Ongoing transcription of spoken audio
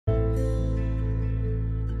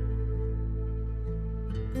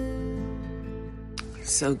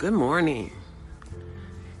So good morning.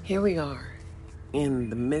 Here we are in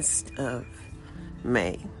the midst of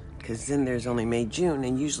May, because then there's only May, June,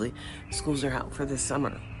 and usually schools are out for the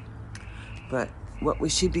summer. But what we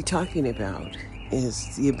should be talking about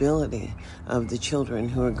is the ability of the children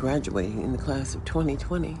who are graduating in the class of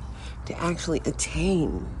 2020 to actually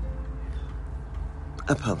attain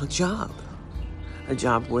a public job. A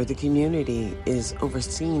job where the community is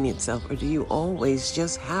overseeing itself, or do you always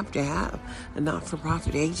just have to have a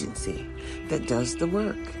not-for-profit agency that does the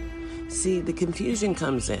work? See, the confusion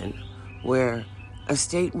comes in where a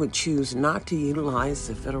state would choose not to utilize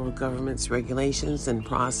the federal government's regulations and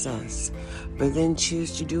process, but then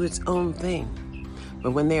choose to do its own thing.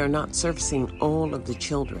 But when they are not servicing all of the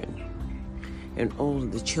children, and all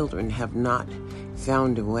of the children have not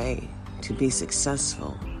found a way to be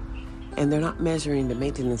successful, and they're not measuring the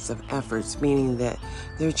maintenance of efforts, meaning that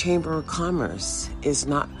their Chamber of Commerce is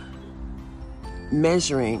not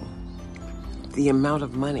measuring the amount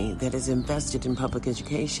of money that is invested in public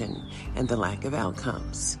education and the lack of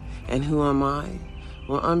outcomes. And who am I?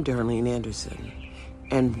 Well, I'm Darlene Anderson.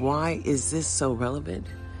 And why is this so relevant?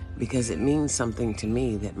 Because it means something to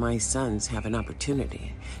me that my sons have an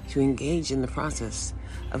opportunity to engage in the process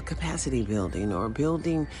of capacity building, or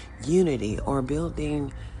building unity, or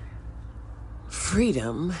building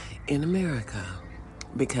freedom in America,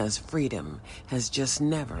 because freedom has just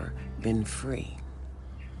never been free.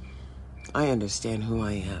 I understand who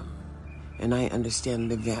I am, and I understand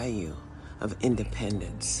the value of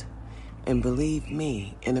independence. And believe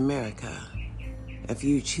me, in America, if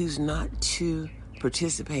you choose not to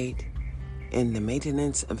participate in the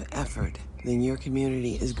maintenance of effort, then your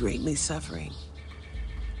community is greatly suffering,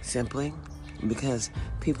 simply because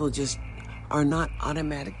people just are not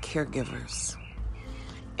automatic caregivers.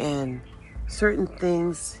 And certain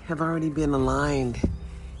things have already been aligned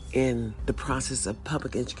in the process of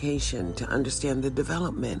public education to understand the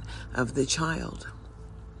development of the child.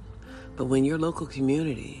 But when your local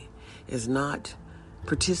community is not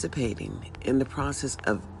participating in the process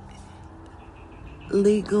of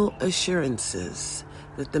legal assurances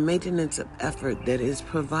that the maintenance of effort that is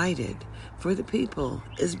provided for the people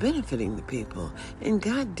is benefiting the people, and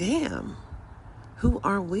goddamn, who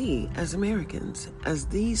are we as Americans, as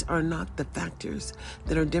these are not the factors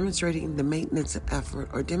that are demonstrating the maintenance of effort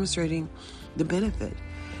or demonstrating the benefit?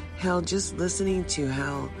 Hell, just listening to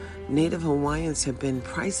how Native Hawaiians have been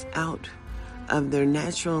priced out of their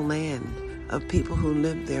natural land, of people who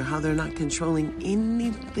live there, how they're not controlling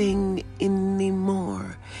anything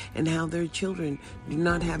anymore, and how their children do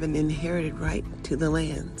not have an inherited right to the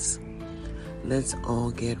lands. Let's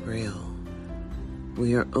all get real.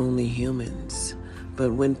 We are only humans.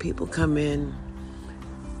 But when people come in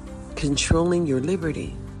controlling your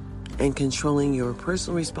liberty and controlling your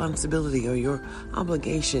personal responsibility or your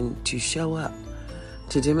obligation to show up,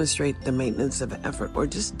 to demonstrate the maintenance of effort, or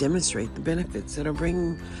just demonstrate the benefits that are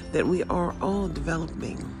bringing, that we are all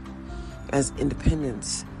developing as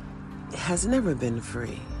independence, has never been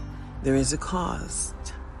free. There is a cost.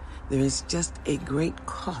 There is just a great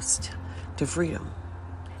cost to freedom.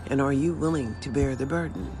 And are you willing to bear the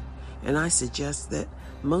burden? And I suggest that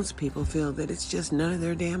most people feel that it's just none of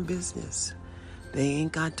their damn business. They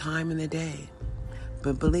ain't got time in the day.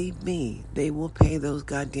 But believe me, they will pay those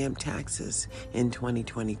goddamn taxes in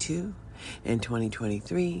 2022, and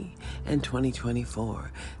 2023, and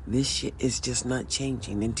 2024. This shit is just not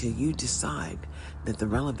changing until you decide that the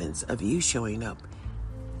relevance of you showing up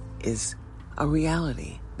is a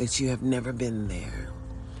reality, that you have never been there,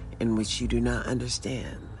 in which you do not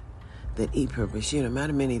understand that e-purpose, out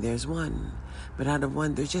of many there's one, but out of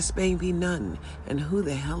one there just may be none. And who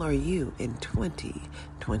the hell are you in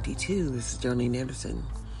 2022? This is Darlene Anderson,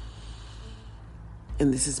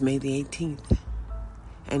 and this is May the 18th.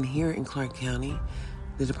 And here in Clark County,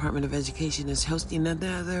 the Department of Education is hosting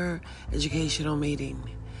another educational meeting.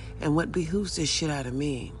 And what behooves the shit out of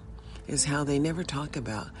me is how they never talk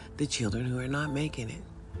about the children who are not making it,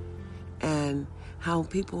 and how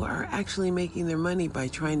people are actually making their money by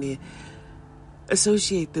trying to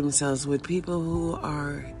associate themselves with people who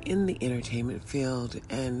are in the entertainment field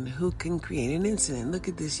and who can create an incident. Look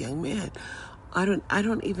at this young man. I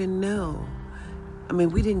don't even know. I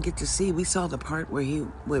mean, we didn't get to see. We saw the part where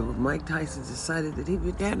Mike Tyson decided that he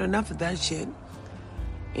had enough of that shit,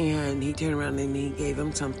 and he turned around and he gave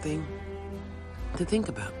him something to think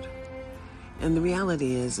about. And the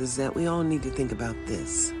reality is that we all need to think about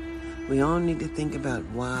this. We all need to think about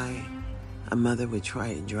why a mother would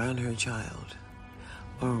try to drown her child,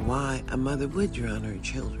 or why a mother would drown her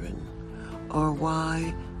children, or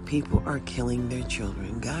why People are killing their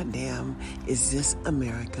children. Goddamn, is this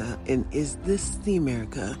America? And is this the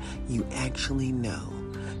America you actually know?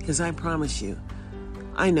 Because I promise you,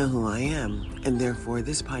 I know who I am, and therefore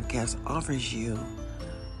this podcast offers you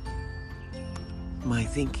my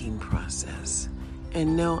thinking process.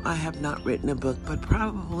 And no, I have not written a book, but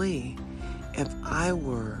probably if I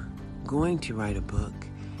were going to write a book,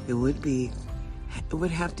 it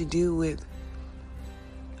would have to do with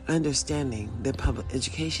understanding that public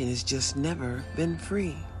education has just never been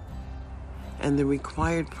free. And the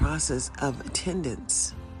required process of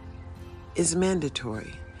attendance is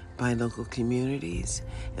mandatory by local communities,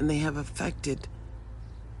 and they have affected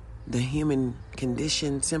the human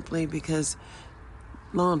condition simply because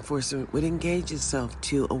law enforcement would engage itself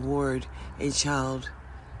to award a child,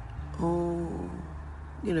 award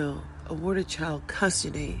a child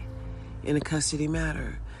custody in a custody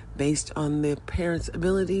matter based on the parent's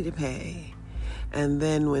ability to pay. And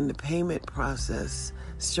then when the payment process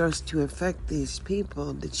starts to affect these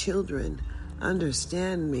people, the children,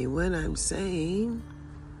 understand me when I'm saying,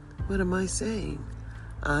 what am I saying?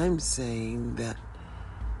 I'm saying that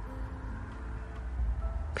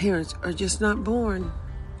parents are just not born.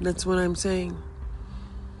 That's what I'm saying.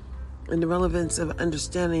 And the relevance of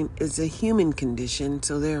understanding is a human condition,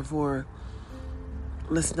 so therefore,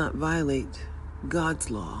 let's not violate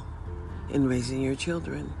God's law in raising your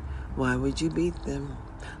children. Why would you beat them?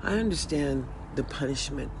 I understand the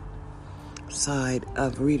punishment side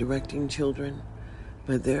of redirecting children,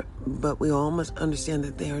 but we all must understand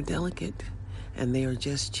that they are delicate and they are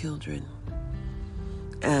just children.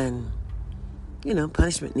 And,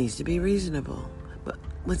 punishment needs to be reasonable. But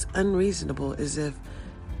what's unreasonable is if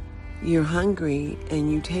you're hungry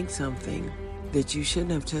and you take something that you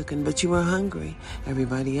shouldn't have taken, but you were hungry.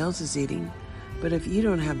 Everybody else is eating. But if you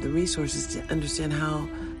don't have the resources to understand how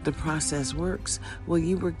the process works, well,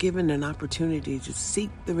 you were given an opportunity to seek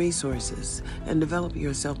the resources and develop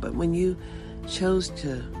yourself. But when you chose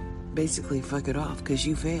to basically fuck it off because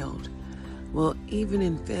you failed, well, even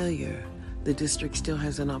in failure, the district still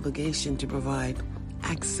has an obligation to provide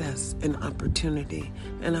access and opportunity.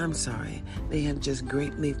 And I'm sorry, they have just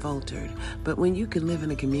greatly faltered. But when you can live in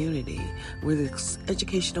a community where the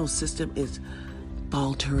educational system is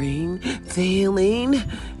faltering, failing,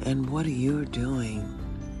 and what are you doing?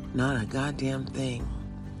 Not a goddamn thing.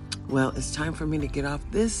 Well, it's time for me to get off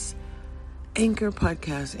this Anchor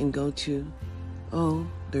podcast and go to,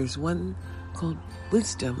 there's one called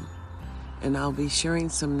Wisdom. And I'll be sharing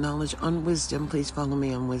some knowledge on wisdom. Please follow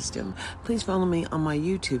me on wisdom. Please follow me on my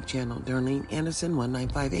YouTube channel, Darlene Anderson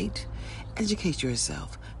 1958. Educate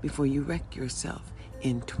yourself before you wreck yourself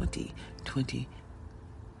in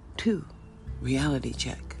 2022. Reality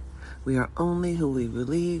check. We are only who we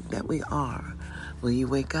believe that we are. Will you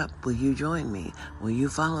wake up? Will you join me? Will you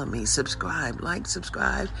follow me? Subscribe,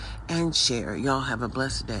 and share. Y'all have a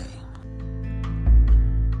blessed day.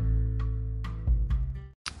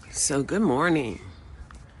 So good morning.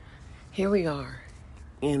 Here we are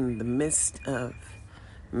in the midst of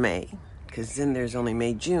May, because then there's only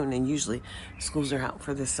May, June, and usually schools are out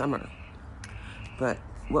for the summer. But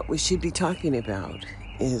what we should be talking about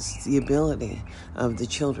is the ability of the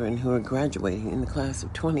children who are graduating in the class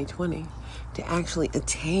of 2020 to actually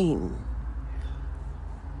attain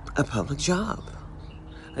a public job.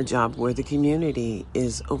 A job where the community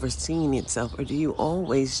is overseeing itself, or do you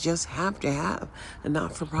always just have to have a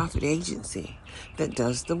not-for-profit agency that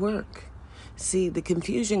does the work? See, the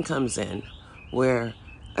confusion comes in where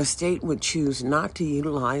a state would choose not to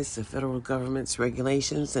utilize the federal government's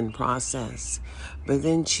regulations and process, but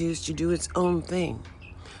then choose to do its own thing.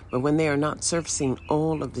 But when they are not servicing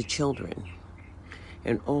all of the children,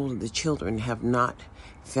 and all of the children have not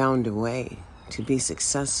found a way to be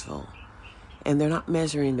successful, and they're not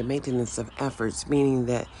measuring the maintenance of efforts, meaning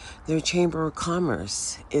that their Chamber of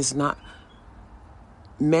Commerce is not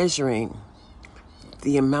measuring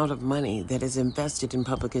the amount of money that is invested in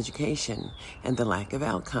public education and the lack of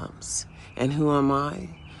outcomes. And who am I?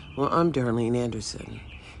 Well, I'm Darlene Anderson.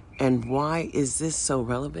 And why is this so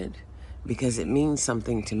relevant? Because it means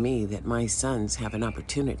something to me that my sons have an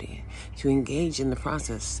opportunity to engage in the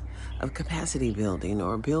process of capacity building,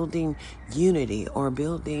 or building unity, or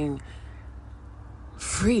building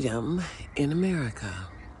freedom in America,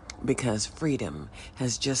 because freedom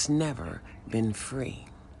has just never been free.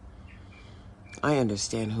 I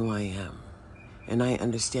understand who I am, and I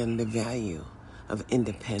understand the value of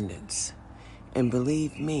independence. And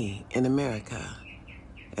believe me, in America,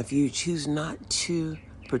 if you choose not to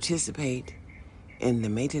participate in the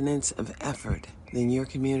maintenance of effort, then your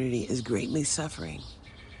community is greatly suffering,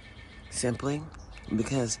 simply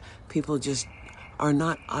because people just are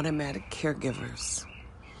not automatic caregivers.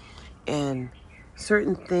 And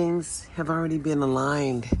certain things have already been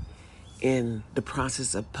aligned in the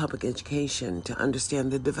process of public education to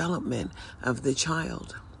understand the development of the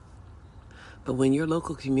child. But when your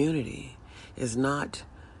local community is not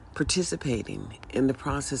participating in the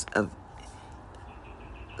process of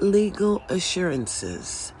legal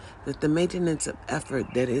assurances that the maintenance of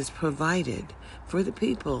effort that is provided for the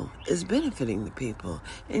people is benefiting the people,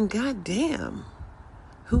 and goddamn,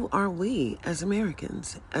 who are we as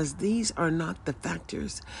Americans, as these are not the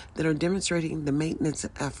factors that are demonstrating the maintenance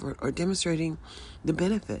of effort or demonstrating the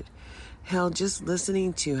benefit? Hell, just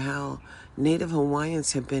listening to how Native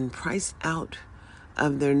Hawaiians have been priced out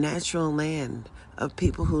of their natural land, of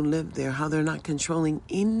people who live there, how they're not controlling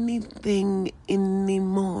anything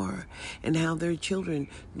anymore, and how their children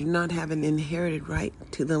do not have an inherited right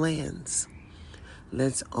to the lands.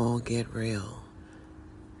 Let's all get real.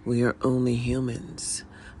 We are only humans.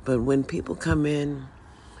 But when people come in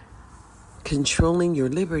controlling your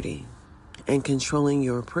liberty and controlling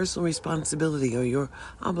your personal responsibility or your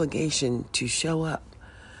obligation to show up,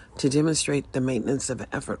 to demonstrate the maintenance of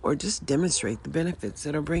effort or just demonstrate the benefits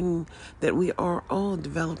that are bringing, that we are all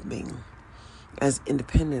developing as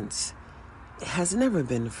independence, has never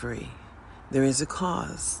been free. There is a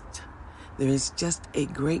cost. There is just a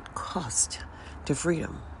great cost to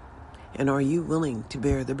freedom. And are you willing to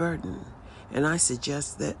bear the burden? And I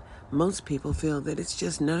suggest that most people feel that it's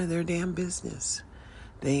just none of their damn business.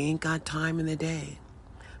 They ain't got time in the day.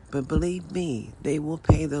 But believe me, they will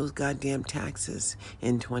pay those goddamn taxes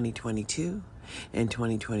in 2022, and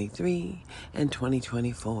 2023, and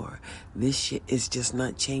 2024. This shit is just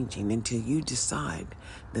not changing until you decide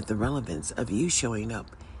that the relevance of you showing up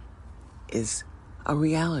is a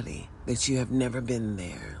reality, that you have never been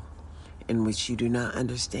there, in which you do not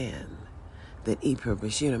understand that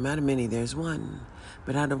e-purpose, out of many there's one,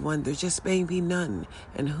 but out of one there just may be none.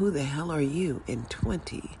 And who the hell are you in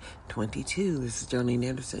 2022? This is Jolene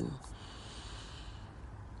Anderson,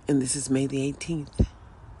 and this is May the 18th.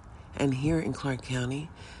 And here in Clark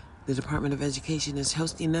County, the Department of Education is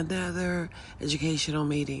hosting another educational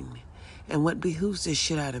meeting. And what behooves the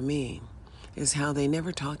shit out of me is how they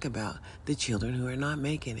never talk about the children who are not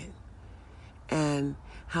making it, and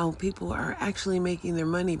how people are actually making their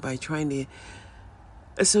money by trying to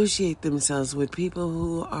associate themselves with people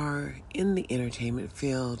who are in the entertainment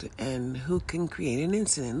field and who can create an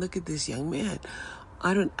incident. Look at this young man.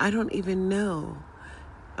 I don't even know.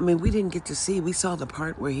 I mean, we didn't get to see. We saw the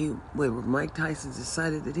part where Mike Tyson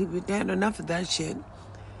decided that he had enough of that shit,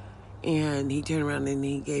 and he turned around and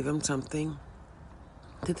he gave him something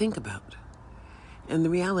to think about. And the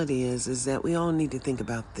reality is that we all need to think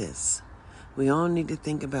about this. We all need to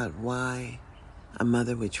think about why a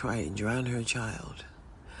mother would try to drown her child,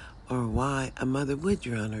 or why a mother would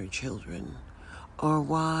drown her children, or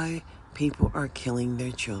why people are killing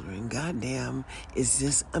their children. Goddamn, is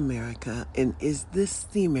this America, and is this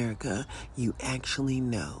the America you actually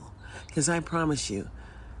know? Because I promise you,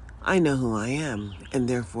 I know who I am, and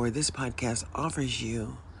therefore this podcast offers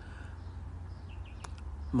you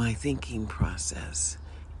my thinking process.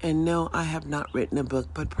 And no, I have not written a book,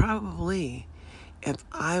 but probably if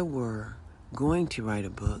I were going to write a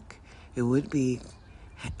book, it would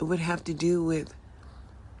have to do with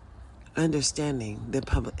understanding that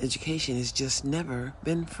public education has just never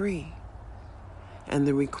been free. And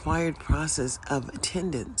the required process of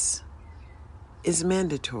attendance is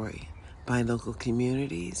mandatory by local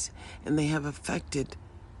communities, and they have affected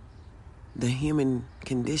the human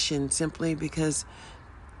condition simply because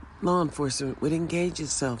law enforcement would engage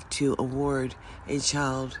itself to award a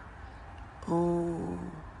child,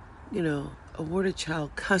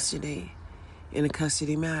 custody in a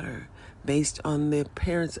custody matter based on the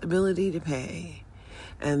parent's ability to pay.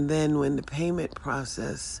 And then when the payment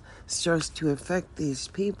process starts to affect these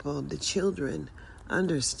people, the children,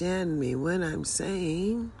 understand me when I'm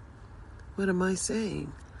saying, what am I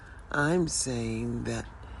saying? I'm saying that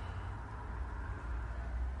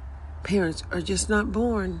parents are just not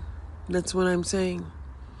born. That's what I'm saying.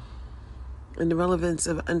 And the relevance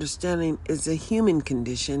of understanding is a human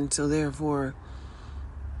condition, so therefore,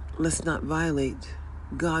 let's not violate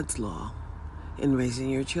God's law in raising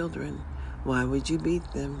your children. Why would you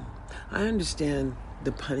beat them? I understand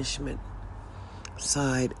the punishment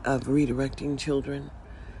side of redirecting children,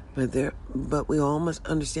 but we all must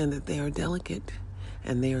understand that they are delicate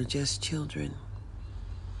and they are just children.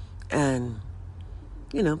 And,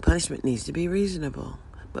 punishment needs to be reasonable.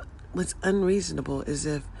 But what's unreasonable is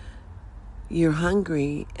if you're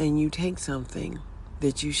hungry and you take something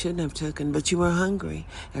that you shouldn't have taken, but you were hungry.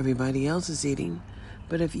 Everybody else is eating.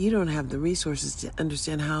 But if you don't have the resources to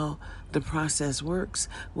understand how the process works,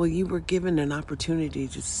 well, you were given an opportunity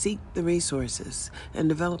to seek the resources and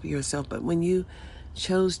develop yourself. But when you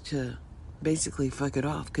chose to basically fuck it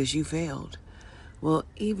off because you failed, well,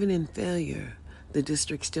 even in failure, the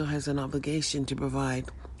district still has an obligation to provide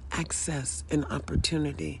access and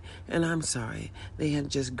opportunity. And I'm sorry, they have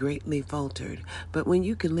just greatly faltered. But when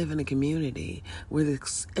you can live in a community where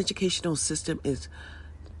the educational system is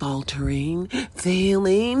faltering,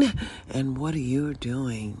 failing, and what are you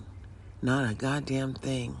doing? Not a goddamn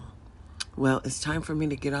thing. Well, it's time for me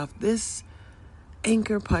to get off this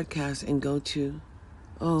Anchor podcast and go to,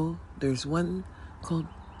 there's one called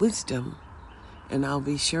Wisdom. And I'll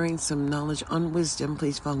be sharing some knowledge on wisdom.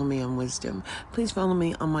 Please follow me on wisdom. Please follow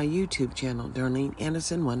me on my YouTube channel, Darlene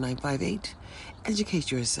Anderson 1958.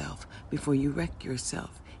 Educate yourself before you wreck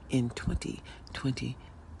yourself in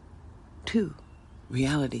 2022.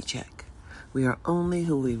 Reality check. We are only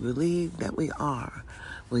who we believe that we are.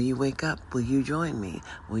 Will you wake up? Will you join me?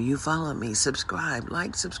 Will you follow me? Subscribe,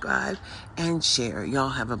 subscribe, and share. Y'all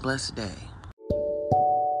have a blessed day.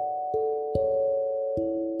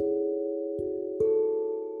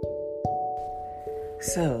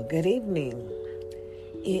 So, good evening.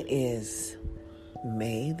 It is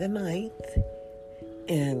May the 9th,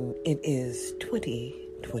 and it is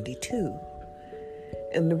 2022.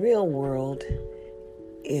 And the real world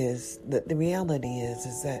is that the reality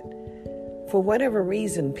is that for whatever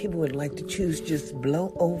reason, people would like to choose just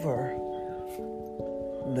blow over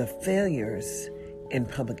the failures in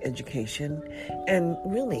public education and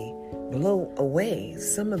really blow away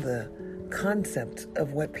some of the concepts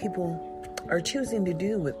of what people are choosing to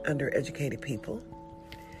do with undereducated people.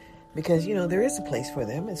 Because, there is a place for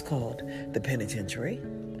them. It's called the penitentiary,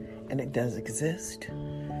 and it does exist.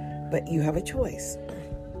 But you have a choice.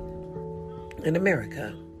 In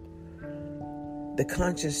America, the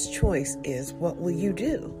conscious choice is, what will you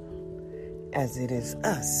do? As it is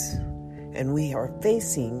us. And we are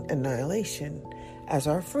facing annihilation as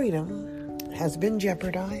our freedom has been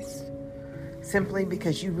jeopardized simply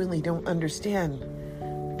because you really don't understand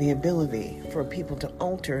the ability for people to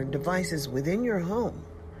alter devices within your home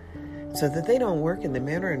so that they don't work in the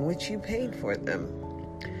manner in which you paid for them.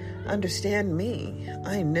 Understand me.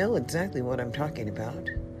 I know exactly what I'm talking about,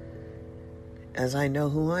 as I know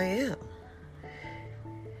who I am.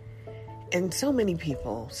 And so many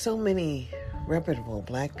people, so many reputable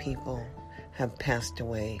Black people have passed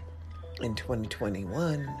away in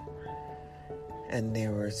 2021. And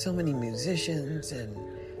there were so many musicians and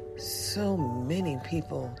so many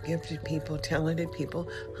people, gifted people, talented people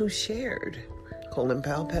who shared. Colin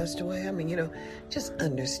Powell passed away. Just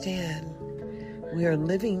understand. We are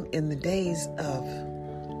living in the days of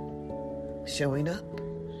showing up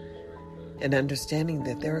and understanding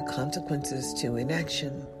that there are consequences to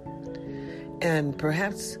inaction. And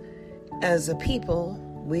perhaps as a people,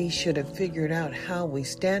 we should have figured out how we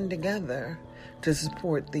stand together to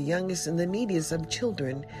support the youngest and the neediest of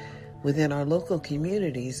children within our local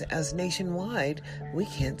communities, as nationwide, we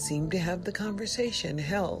can't seem to have the conversation.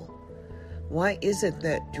 Hell, why is it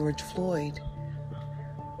that George Floyd,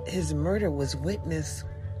 his murder was witnessed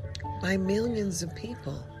by millions of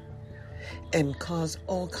people and caused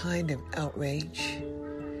all kind of outrage?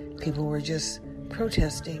 People were just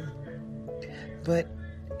protesting. But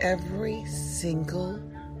every single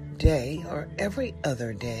day or every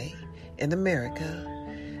other day in America,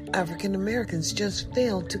 African Americans just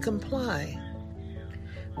failed to comply.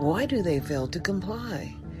 Why do they fail to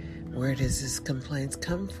comply? Where does this complaints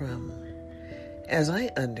come from? As I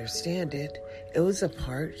understand it, it was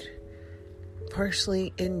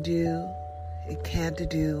partially it had to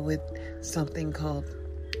do with something called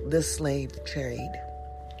the slave trade.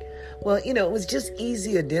 Well, it was just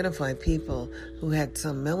easy to identify people who had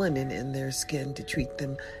some melanin in their skin to treat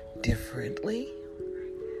them differently.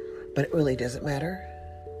 But it really doesn't matter,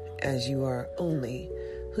 as you are only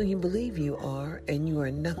who you believe you are, and you are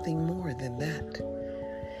nothing more than that.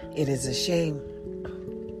 It is a shame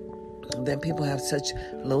that people have such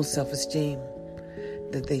low self-esteem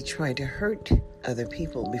that they try to hurt other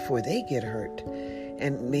people before they get hurt.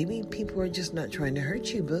 And maybe people are just not trying to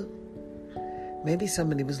hurt you, boo. Maybe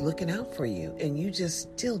somebody was looking out for you and you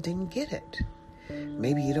just still didn't get it.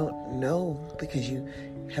 Maybe you don't know because you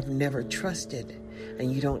have never trusted,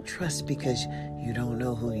 and you don't trust because you don't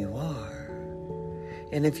know who you are.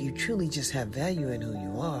 And if you truly just have value in who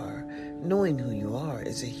you are, knowing who you are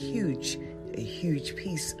is a huge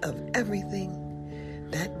piece of everything.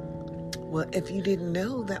 Well, if you didn't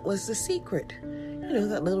know, that was the secret.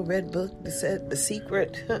 That little red book that said The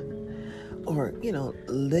Secret. or,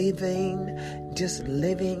 living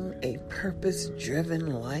a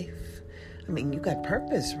purpose-driven life. I mean, you got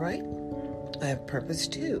purpose, right? I have purpose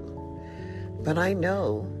too. But I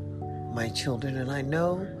know my children and I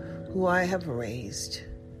know who I have raised.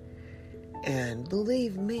 And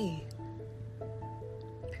believe me,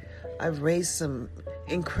 I've raised some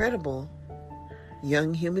incredible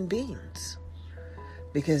young human beings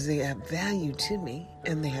because they have value to me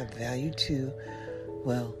and they have value to,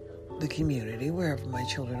 the community, wherever my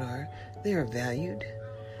children are. They are valued.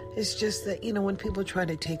 It's just that, when people try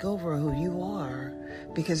to take over who you are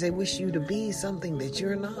because they wish you to be something that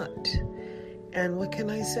you're not. And what can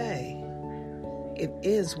I say? It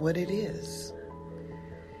is what it is.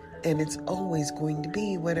 And it's always going to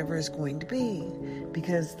be whatever it's going to be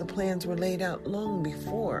because the plans were laid out long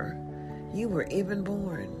before you were even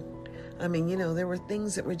born. I mean, there were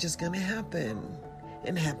things that were just going to happen.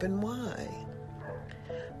 And happen why?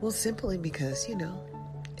 Well, simply because,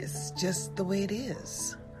 it's just the way it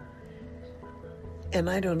is. And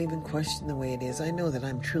I don't even question the way it is. I know that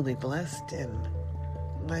I'm truly blessed and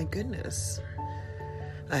my goodness,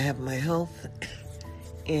 I have my health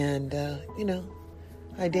and,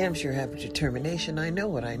 I damn sure have determination. I know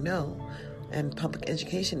what I know. And public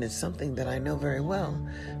education is something that I know very well.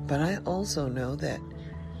 But I also know that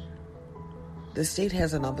the state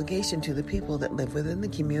has an obligation to the people that live within the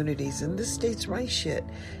communities, and the state's right shit.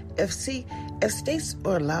 If states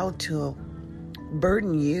are allowed to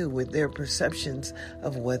burden you with their perceptions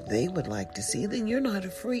of what they would like to see, then you're not a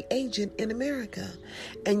free agent in America.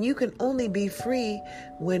 And you can only be free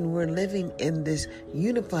when we're living in this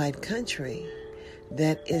unified country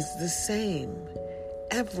that is the same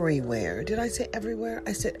everywhere. Did I say everywhere?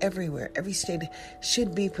 I said everywhere. Every state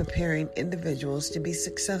should be preparing individuals to be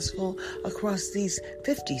successful across these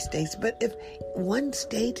 50 states. But if one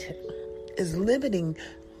state is limiting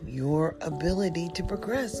your ability to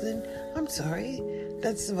progress, then I'm sorry,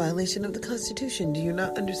 that's a violation of the Constitution. Do you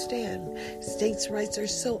not understand? States' rights are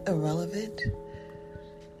so irrelevant.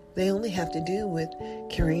 They only have to do with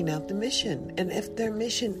carrying out the mission. And if their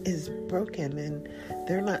mission is broken and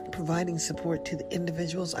they're not providing support to the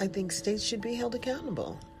individuals, I think states should be held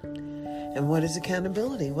accountable. And what is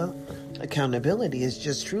accountability? Well, accountability is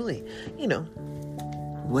just truly,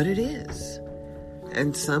 what it is.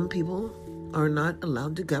 And some people are not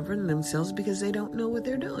allowed to govern themselves because they don't know what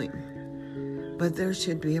they're doing. But there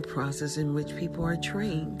should be a process in which people are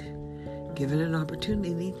trained, given an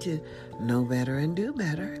opportunity to know better and do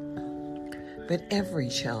better. But every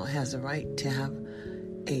child has a right to have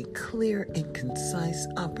a clear and concise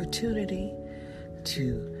opportunity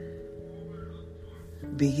to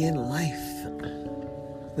begin life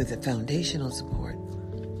with a foundational support.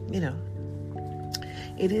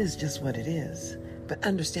 It is just what it is. But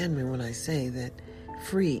understand me when I say that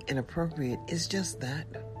free and appropriate is just that.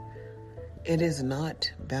 It is not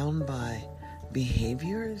bound by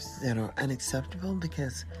behaviors that are unacceptable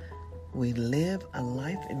because we live a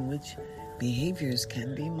life in which behaviors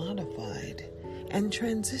can be modified and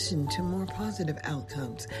transition to more positive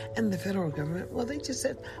outcomes. And the federal government, they just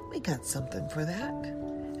said, we got something for that.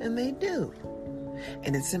 And they do.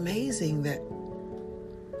 And it's amazing that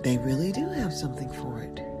they really do have something for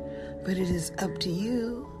it. But it is up to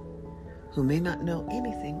you, who may not know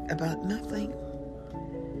anything about nothing,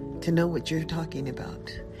 to know what you're talking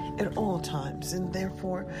about at all times. And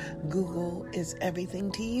therefore, Google is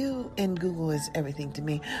everything to you, and Google is everything to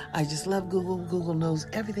me. I just love Google. Google knows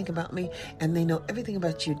everything about me, and they know everything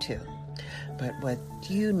about you too. But what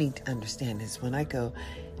you need to understand is when I go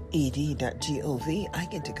ed.gov, I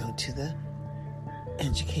get to go to the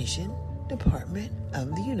Education Department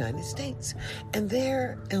of the United States. And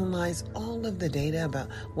there lies all of the data about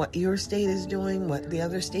what your state is doing, what the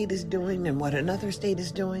other state is doing, and what another state is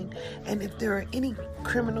doing. And if there are any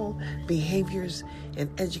criminal behaviors in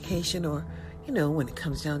education or, when it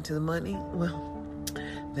comes down to the money,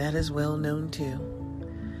 that is well known too.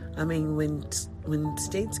 I mean, when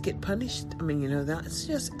states get punished, that's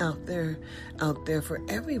just out there for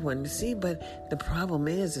everyone to see. But the problem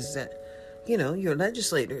is that your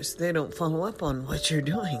legislators, they don't follow up on what you're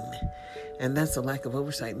doing. And that's a lack of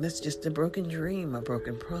oversight. And that's just a broken dream, a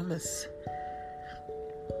broken promise.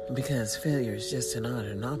 Because failure is just not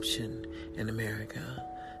an option in America.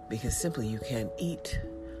 Because simply you can't eat,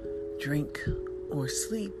 drink, or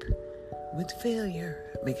sleep with failure.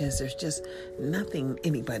 Because there's just nothing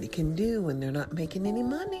anybody can do when they're not making any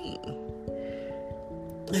money.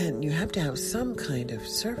 And you have to have some kind of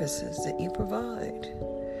services that you provide.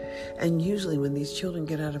 And usually when these children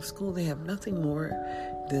get out of school, they have nothing more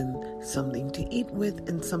than something to eat with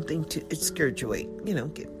and something to excurgate,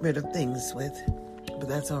 get rid of things with. But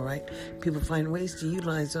that's all right. People find ways to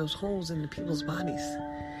utilize those holes in the people's bodies.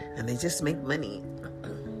 And they just make money.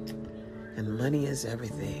 And money is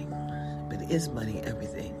everything. But is money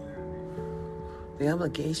everything? The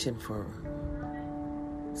obligation for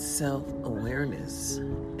self-awareness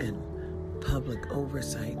and public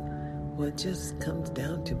oversight, well, it just comes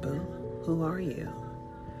down to, boo, who are you?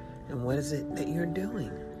 And what is it that you're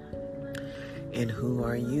doing? And who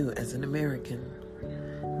are you as an American?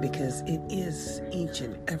 Because it is each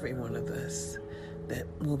and every one of us that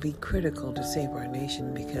will be critical to save our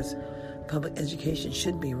nation, because public education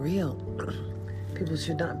should be real. People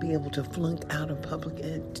should not be able to flunk out of public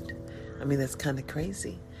ed. I mean, that's kind of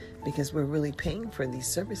crazy, because we're really paying for these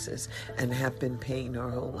services and have been paying our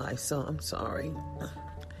whole life. So I'm sorry.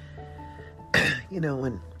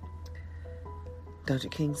 When Dr.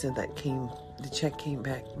 King said the check came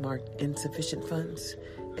back marked insufficient funds,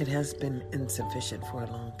 it has been insufficient for a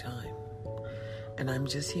long time. And I'm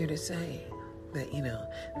just here to say that,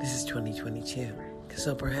 this is 2022.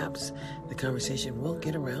 So perhaps the conversation will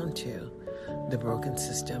get around to the broken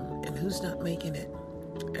system and who's not making it.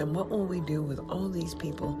 And what will we do with all these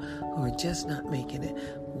people who are just not making it?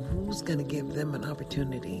 Who's going to give them an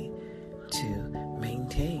opportunity to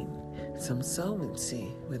maintain some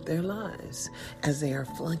solvency with their lives as they are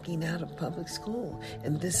flunking out of public school?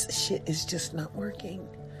 And this shit is just not working.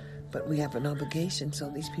 But we have an obligation so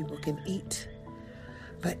these people can eat.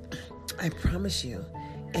 But I promise you,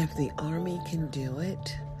 if the Army can do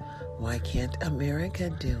it, why can't America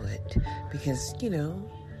do it? Because,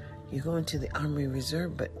 you go into the Army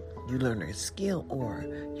Reserve, but you learn a skill, or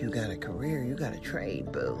you got a career, you got a trade,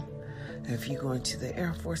 boo. If you go into the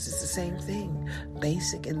Air Force, it's the same thing.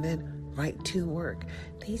 Basic and then right to work.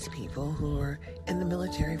 These people who are in the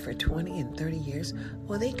military for 20 and 30 years,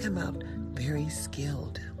 well, they come out very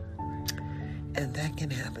skilled. And that can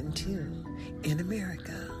happen too in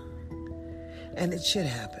America. And it should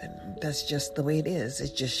happen. That's just the way it is.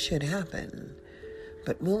 It just should happen.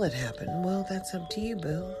 But will it happen? Well, that's up to you,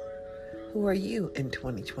 boo. Who are you in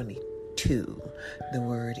 2022? The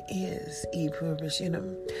word is e pluribus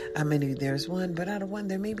unum. I mean, there's one, but out of one,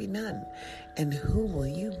 there may be none. And who will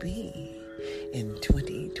you be in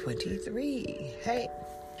 2023? Hey,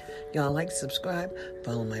 y'all like, subscribe,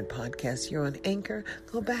 follow my podcast here on Anchor.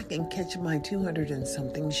 Go back and catch my 200 and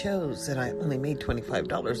something shows that I only made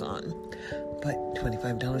 $25 on. But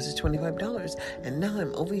 $25 is $25. And now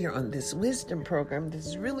I'm over here on this wisdom program. This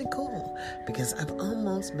is really cool because I've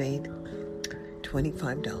almost made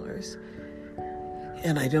 $25.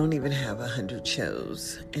 And I don't even have 100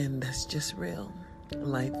 shows. And that's just real.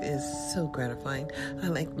 Life is so gratifying. I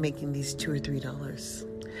like making these $2 or $3.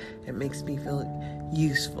 It makes me feel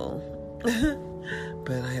useful.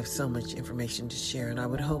 But I have so much information to share. And I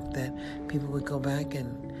would hope that people would go back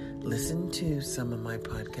and listen to some of my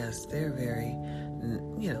podcasts. They're very,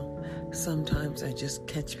 sometimes I just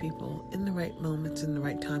catch people in the right moments, in the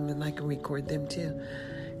right time, and I can record them too.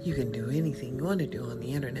 You can do anything you want to do on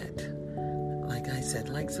the internet. Like I said,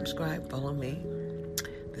 like, subscribe, follow me.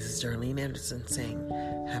 This is Darlene Anderson saying,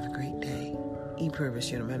 have a great day. E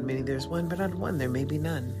pluribus unum. And maybe there's one, but out of one, there may be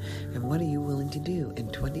none. And what are you willing to do in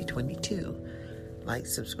 2022? Like,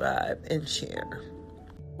 subscribe, and share.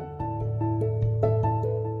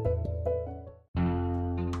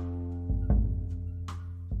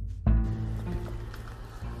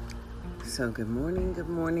 So good morning.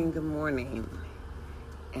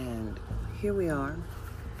 And here we are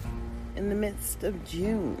in the midst of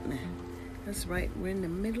June. That's right, we're in the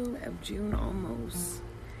middle of June almost.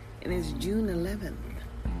 And it's June 11th.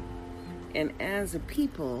 And as a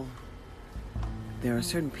people, there are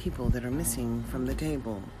certain people that are missing from the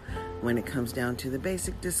table when it comes down to the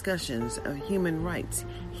basic discussions of human rights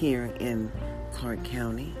here in Clark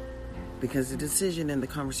County. Because the decision and the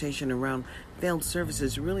conversation around failed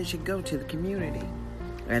services really should go to the community.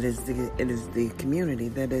 It is the community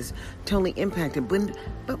that is totally impacted.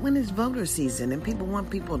 But when it's voter season and people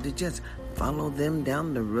want people to just follow them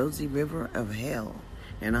down the rosy river of hell,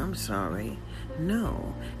 and I'm sorry,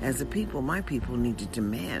 no. As a people, my people need to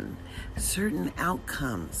demand certain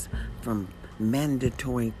outcomes from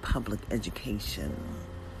mandatory public education.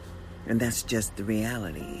 And that's just the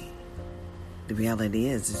reality. The reality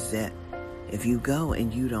is that if you go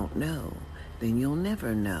and you don't know, then you'll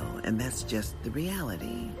never know. And that's just the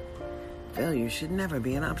reality. Failure should never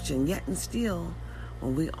be an option. Yet and still,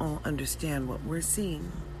 when we all understand what we're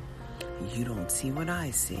seeing, you don't see what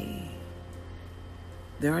I see.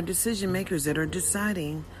 There are decision makers that are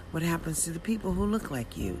deciding what happens to the people who look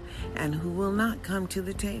like you and who will not come to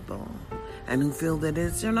the table and who feel that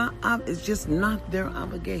it's just not their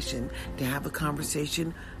obligation to have a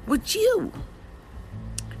conversation with you.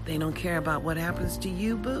 They don't care about what happens to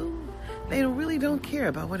you, boo. They really don't care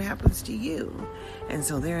about what happens to you. And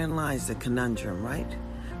so therein lies the conundrum, right?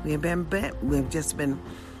 We've just been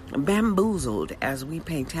bamboozled as we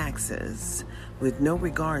pay taxes with no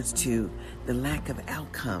regards to the lack of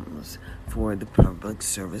outcomes for the public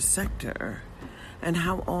service sector, and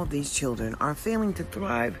how all these children are failing to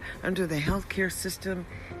thrive under the healthcare system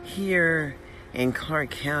here in Clark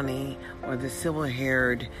County, or the silver,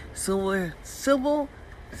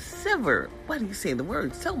 what do you say the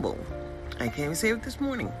word, silver? I can't even say it this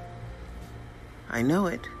morning. I know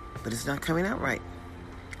it, but it's not coming out right.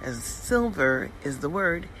 As silver is the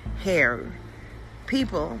word, hair,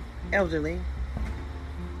 people, elderly,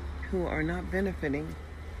 who are not benefiting,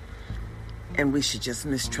 and we should just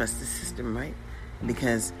mistrust the system, right?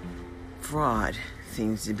 Because fraud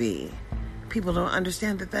seems to be. People don't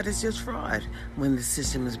understand that is just fraud when the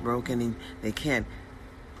system is broken and they can't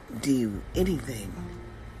do anything.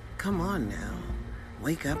 Come on now.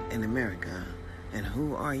 Wake up in America. And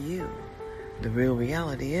who are you? The real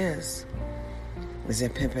reality is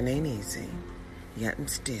that pimping ain't easy. Yet and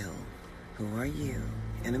still, who are you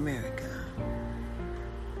in America?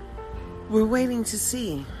 We're waiting to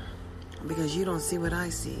see, because you don't see what I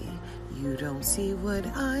see. You don't see what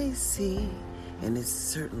I see. And it's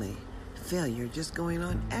certainly failure just going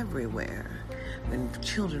on everywhere. When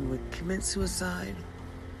children would commit suicide,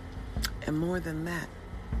 and more than that,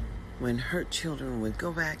 when hurt children would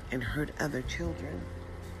go back and hurt other children.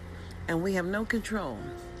 And we have no control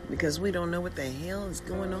because we don't know what the hell is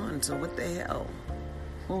going on. So what the hell?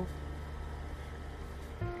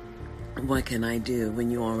 What can I do when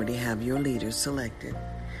you already have your leaders selected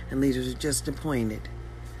and leaders are just appointed?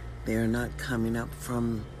 They are not coming up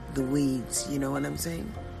from the weeds, you know what I'm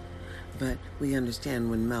saying? But we understand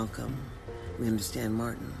when Malcolm, we understand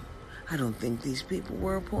Martin. I don't think these people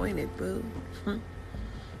were appointed, boo.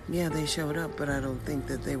 Yeah, they showed up, but I don't think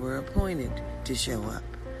that they were appointed to show up.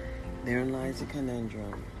 Therein lies a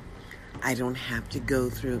conundrum. I don't have to go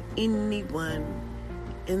through anyone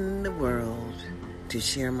in the world to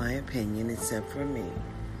share my opinion except for me.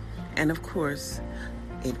 And of course,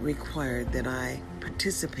 it required that I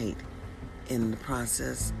participate in the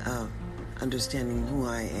process of understanding who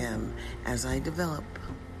I am as I develop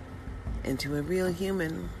into a real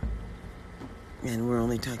human. And we're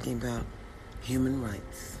only talking about human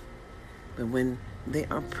rights. But when they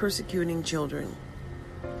are persecuting children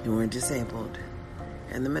who are disabled,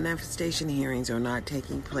 and the manifestation hearings are not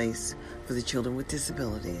taking place for the children with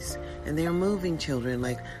disabilities, and they are moving children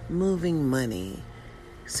like moving money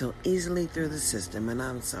so easily through the system, and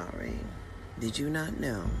I'm sorry, did you not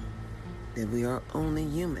know that we are only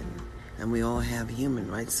human and we all have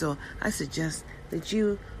human rights? So I suggest that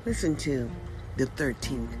you listen to the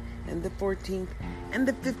 13th and the 14th and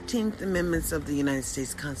the 15th Amendments of the United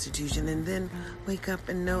States Constitution, and then wake up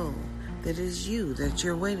and know that it is you that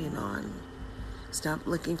you're waiting on. Stop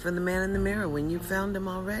looking for the man in the mirror when you found him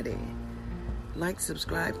already. Like,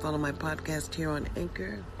 subscribe, follow my podcast here on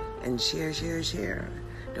Anchor, and share.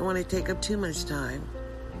 Don't want to take up too much time.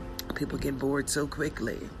 People get bored so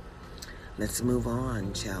quickly. Let's move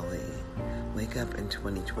on, shall we? Wake up in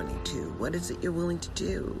 2022. What is it you're willing to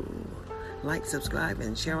do? Like, subscribe,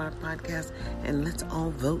 and share our podcast, and let's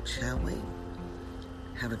all vote, shall we?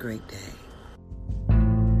 Have a great day.